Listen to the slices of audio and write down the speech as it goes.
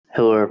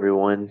Hello,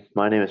 everyone.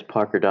 My name is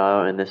Parker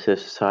Dial, and this is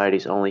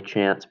Society's Only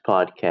Chance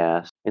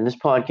podcast. In this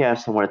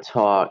podcast, I want to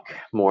talk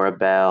more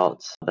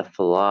about the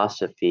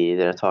philosophy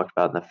that I talked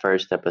about in the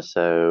first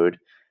episode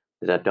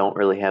that I don't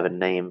really have a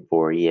name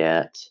for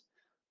yet.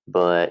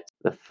 But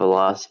the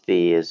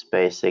philosophy is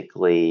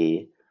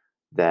basically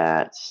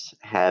that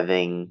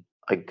having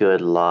a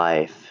good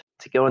life.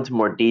 To go into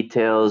more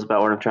details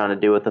about what I'm trying to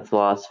do with the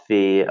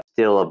philosophy,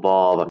 still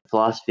evolve.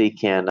 Philosophy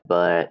can,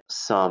 but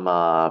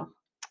some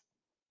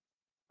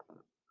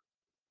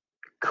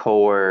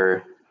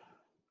core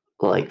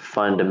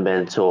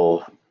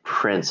fundamental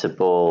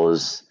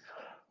principles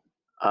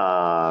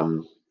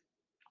um,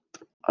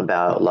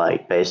 about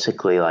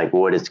basically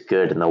what is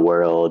good in the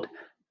world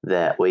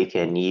that we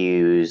can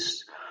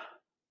use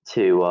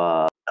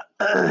to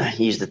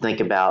use to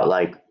think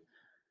about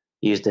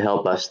use to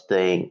help us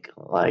think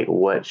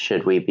what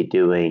should we be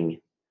doing,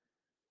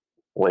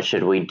 what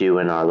should we do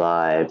in our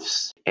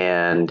lives.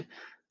 And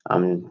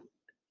I'm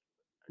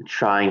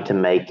trying to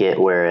make it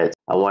where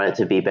I want it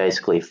to be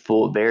basically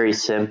very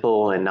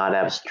simple and not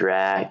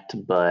abstract,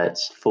 but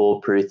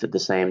foolproof at the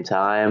same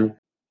time.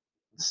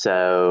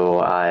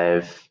 So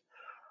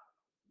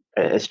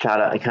it's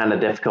kind of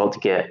difficult to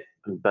get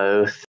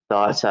both.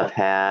 Thoughts I've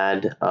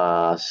had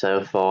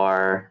so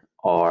far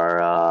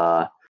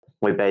are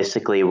we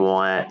basically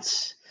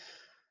want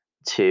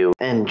to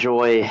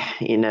enjoy,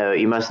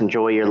 you must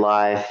enjoy your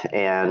life,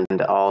 and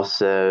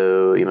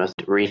also you must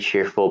reach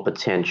your full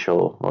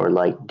potential, or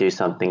do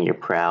something you're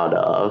proud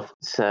of.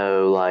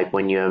 So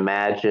when you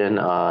imagine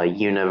a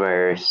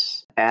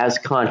universe, as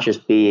conscious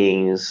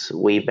beings,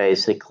 we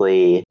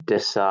basically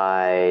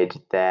decide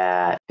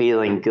that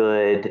feeling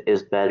good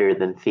is better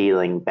than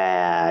feeling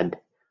bad.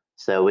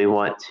 So we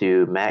want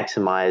to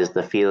maximize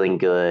the feeling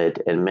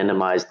good and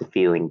minimize the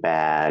feeling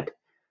bad.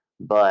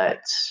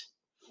 But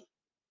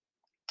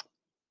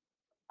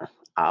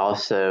I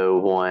also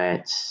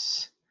want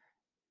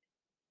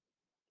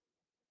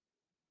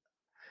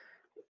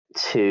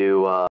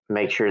to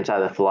make sure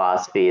inside the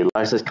philosophy,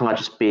 us as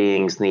conscious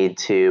beings need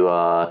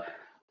to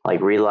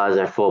realize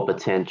our full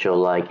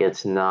potential.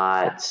 It's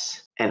not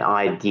an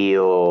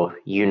ideal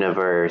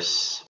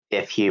universe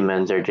if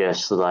humans are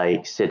just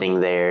sitting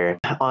there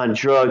on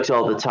drugs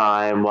all the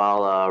time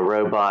while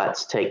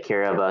robots take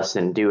care of us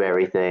and do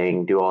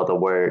everything, do all the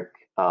work,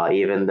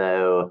 even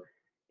though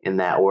in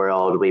that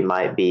world we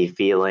might be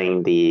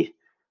feeling the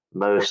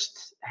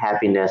most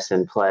happiness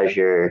and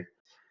pleasure.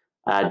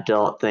 I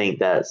don't think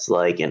that's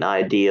an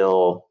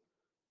ideal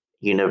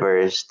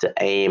universe to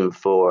aim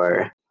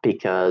for,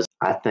 because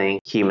I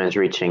think humans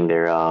reaching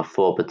their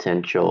full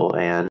potential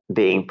and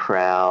being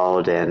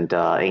proud and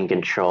in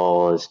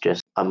control is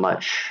just a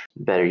much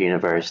better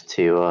universe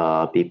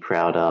to be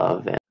proud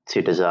of and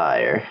to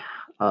desire,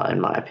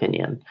 in my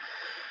opinion.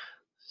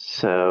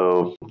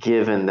 So,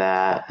 given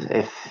that,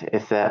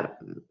 if that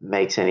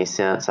makes any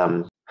sense,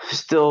 I'm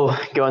still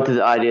going through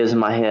the ideas in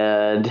my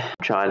head,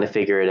 trying to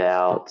figure it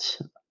out,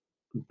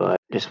 but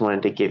just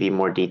wanted to give you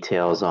more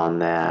details on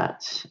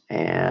that.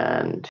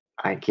 And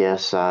I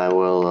guess I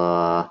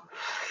will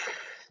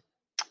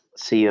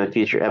see you in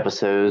future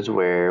episodes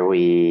where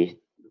we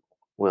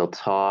will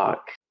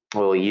talk.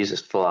 We'll use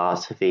this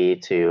philosophy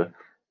to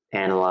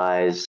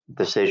analyze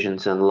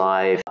decisions in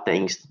life,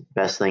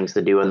 best things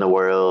to do in the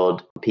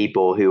world,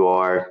 people who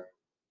are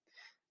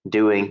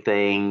doing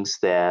things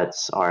that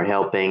are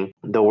helping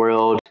the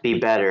world be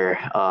better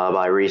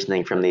by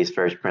reasoning from these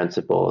first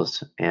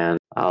principles. And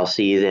I'll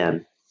see you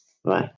then. Bye.